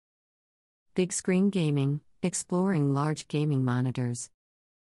Big screen gaming, exploring large gaming monitors.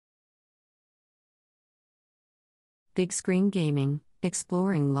 Big screen gaming,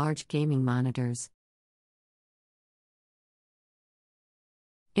 exploring large gaming monitors.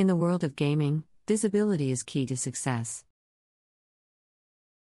 In the world of gaming, visibility is key to success.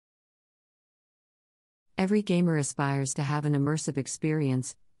 Every gamer aspires to have an immersive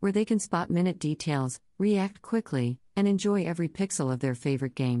experience, where they can spot minute details, react quickly, and enjoy every pixel of their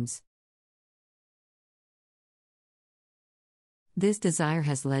favorite games. This desire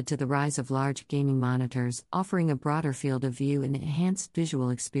has led to the rise of large gaming monitors, offering a broader field of view and enhanced visual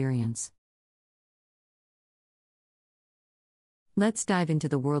experience. Let's dive into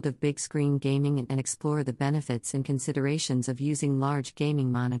the world of big screen gaming and explore the benefits and considerations of using large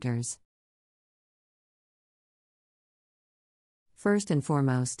gaming monitors. First and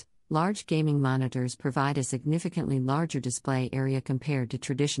foremost, large gaming monitors provide a significantly larger display area compared to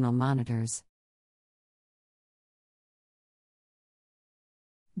traditional monitors.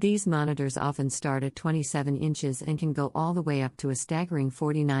 These monitors often start at 27 inches and can go all the way up to a staggering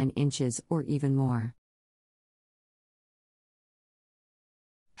 49 inches or even more.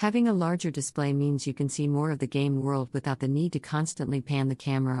 Having a larger display means you can see more of the game world without the need to constantly pan the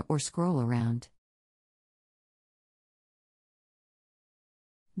camera or scroll around.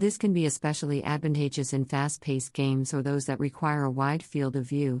 This can be especially advantageous in fast-paced games or those that require a wide field of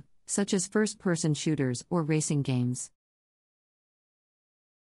view, such as first-person shooters or racing games.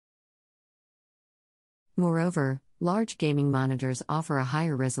 Moreover, large gaming monitors offer a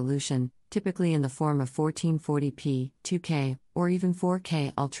higher resolution, typically in the form of 1440p, 2K, or even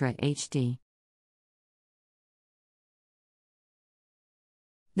 4K Ultra HD.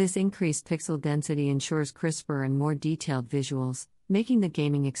 This increased pixel density ensures crisper and more detailed visuals, making the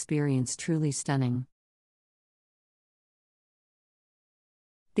gaming experience truly stunning.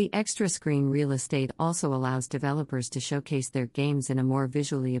 The extra screen real estate also allows developers to showcase their games in a more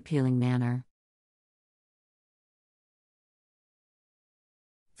visually appealing manner.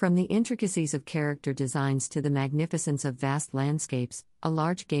 From the intricacies of character designs to the magnificence of vast landscapes, a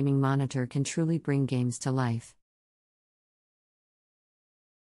large gaming monitor can truly bring games to life.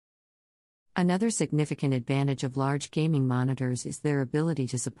 Another significant advantage of large gaming monitors is their ability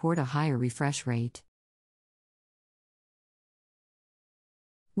to support a higher refresh rate.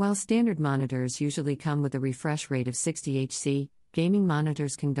 While standard monitors usually come with a refresh rate of 60 Hz, gaming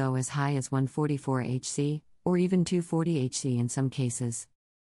monitors can go as high as 144 Hz, or even 240 Hz in some cases.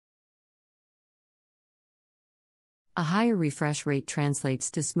 A higher refresh rate translates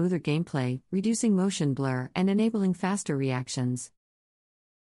to smoother gameplay, reducing motion blur and enabling faster reactions.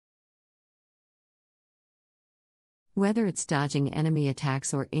 Whether it's dodging enemy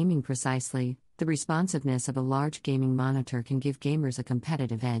attacks or aiming precisely, the responsiveness of a large gaming monitor can give gamers a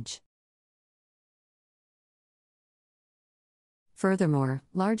competitive edge. Furthermore,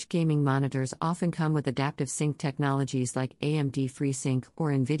 large gaming monitors often come with adaptive sync technologies like AMD FreeSync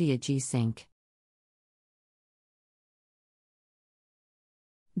or NVIDIA G-Sync.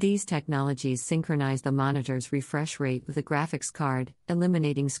 These technologies synchronize the monitor's refresh rate with the graphics card,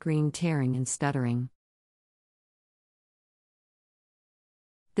 eliminating screen tearing and stuttering.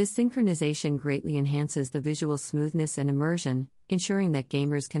 This synchronization greatly enhances the visual smoothness and immersion, ensuring that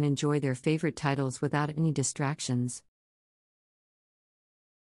gamers can enjoy their favorite titles without any distractions.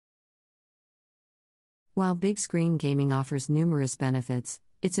 While big screen gaming offers numerous benefits,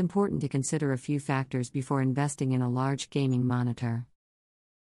 it's important to consider a few factors before investing in a large gaming monitor.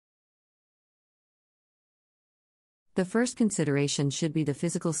 The first consideration should be the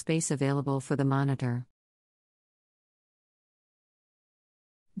physical space available for the monitor.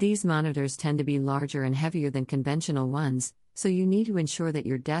 These monitors tend to be larger and heavier than conventional ones, so you need to ensure that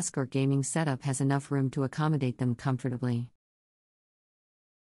your desk or gaming setup has enough room to accommodate them comfortably.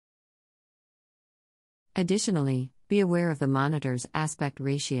 Additionally, be aware of the monitor's aspect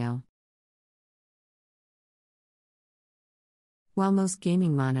ratio. While most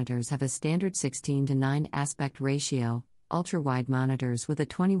gaming monitors have a standard 16:9 aspect ratio, ultra-wide monitors with a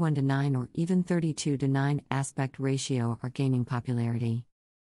 21:9 or even 32:9 aspect ratio are gaining popularity.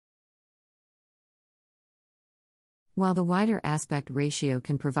 While the wider aspect ratio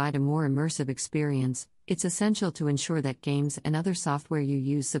can provide a more immersive experience, it's essential to ensure that games and other software you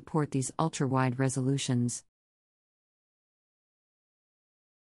use support these ultra-wide resolutions.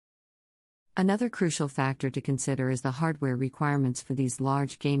 Another crucial factor to consider is the hardware requirements for these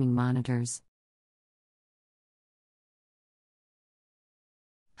large gaming monitors.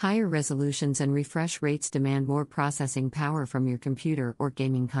 Higher resolutions and refresh rates demand more processing power from your computer or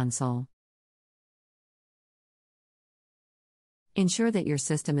gaming console. Ensure that your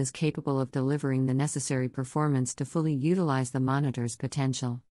system is capable of delivering the necessary performance to fully utilize the monitor's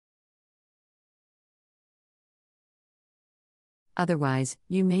potential. Otherwise,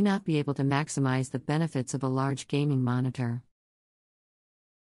 you may not be able to maximize the benefits of a large gaming monitor.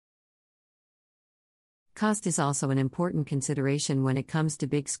 Cost is also an important consideration when it comes to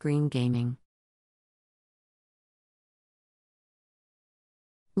big screen gaming.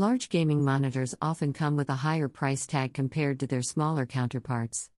 Large gaming monitors often come with a higher price tag compared to their smaller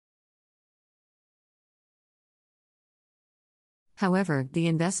counterparts. However, the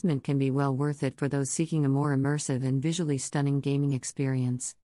investment can be well worth it for those seeking a more immersive and visually stunning gaming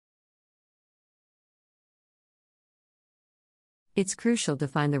experience. It's crucial to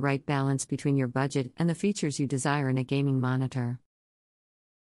find the right balance between your budget and the features you desire in a gaming monitor.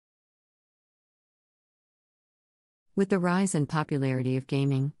 With the rise and popularity of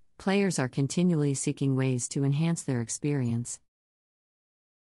gaming, players are continually seeking ways to enhance their experience.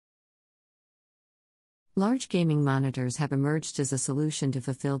 Large gaming monitors have emerged as a solution to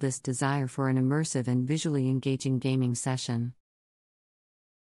fulfill this desire for an immersive and visually engaging gaming session.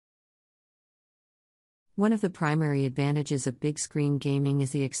 One of the primary advantages of big screen gaming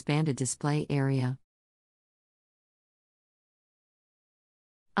is the expanded display area.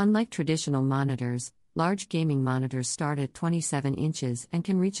 Unlike traditional monitors, large gaming monitors start at 27 inches and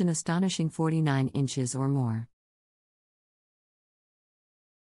can reach an astonishing 49 inches or more.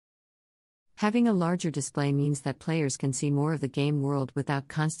 Having a larger display means that players can see more of the game world without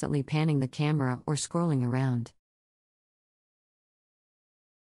constantly panning the camera or scrolling around.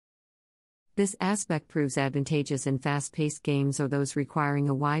 This aspect proves advantageous in fast-paced games or those requiring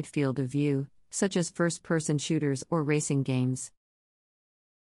a wide field of view, such as first-person shooters or racing games.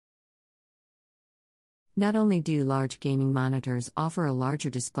 Not only do large gaming monitors offer a larger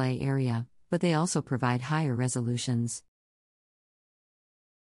display area, but they also provide higher resolutions.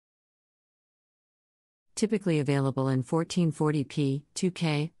 Typically available in 1440p,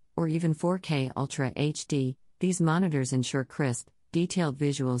 2K, or even 4K Ultra HD, these monitors ensure crisp, detailed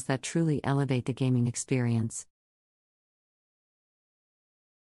visuals that truly elevate the gaming experience.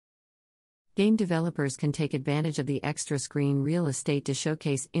 Game developers can take advantage of the extra screen real estate to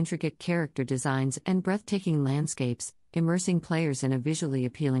showcase intricate character designs and breathtaking landscapes, immersing players in a visually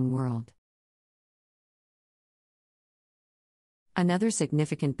appealing world. Another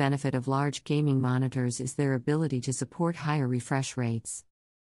significant benefit of large gaming monitors is their ability to support higher refresh rates.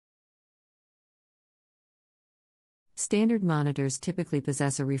 Standard monitors typically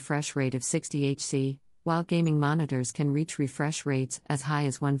possess a refresh rate of 60 Hz, while gaming monitors can reach refresh rates as high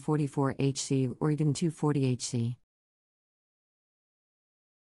as 144 Hz or even 240 Hz.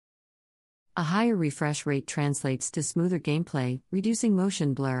 A higher refresh rate translates to smoother gameplay, reducing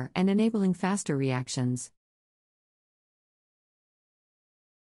motion blur and enabling faster reactions.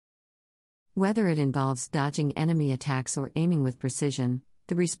 Whether it involves dodging enemy attacks or aiming with precision,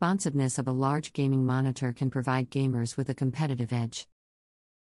 the responsiveness of a large gaming monitor can provide gamers with a competitive edge.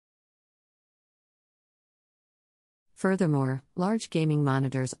 Furthermore, large gaming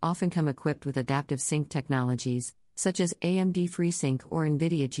monitors often come equipped with adaptive sync technologies, such as AMD FreeSync or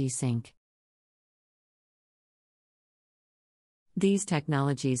NVIDIA G-Sync. These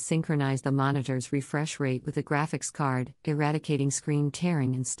technologies synchronize the monitor's refresh rate with the graphics card, eradicating screen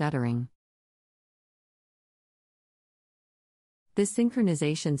tearing and stuttering. This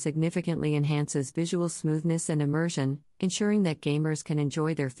synchronization significantly enhances visual smoothness and immersion, ensuring that gamers can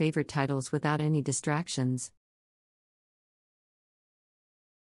enjoy their favorite titles without any distractions.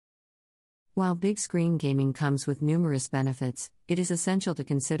 While big screen gaming comes with numerous benefits, it is essential to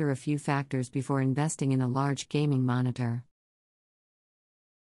consider a few factors before investing in a large gaming monitor.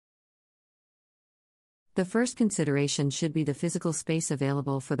 The first consideration should be the physical space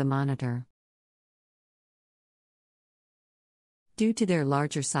available for the monitor. Due to their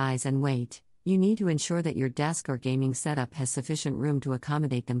larger size and weight, you need to ensure that your desk or gaming setup has sufficient room to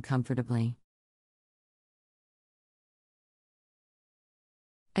accommodate them comfortably.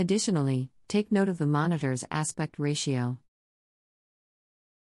 Additionally, take note of the monitor's aspect ratio.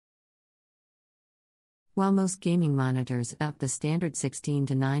 While most gaming monitors have the standard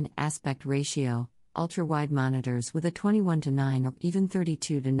 16:9 aspect ratio, ultra-wide monitors with a 21:9 or even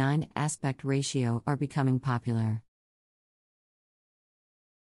 32:9 aspect ratio are becoming popular.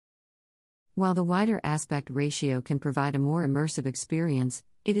 While the wider aspect ratio can provide a more immersive experience,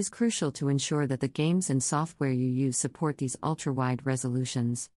 it is crucial to ensure that the games and software you use support these ultra-wide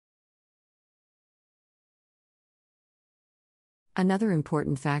resolutions. Another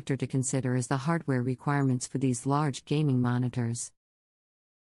important factor to consider is the hardware requirements for these large gaming monitors.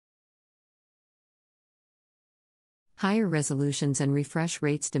 Higher resolutions and refresh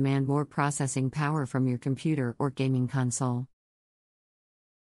rates demand more processing power from your computer or gaming console.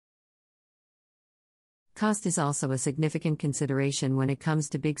 Cost is also a significant consideration when it comes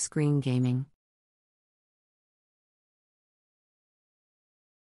to big screen gaming.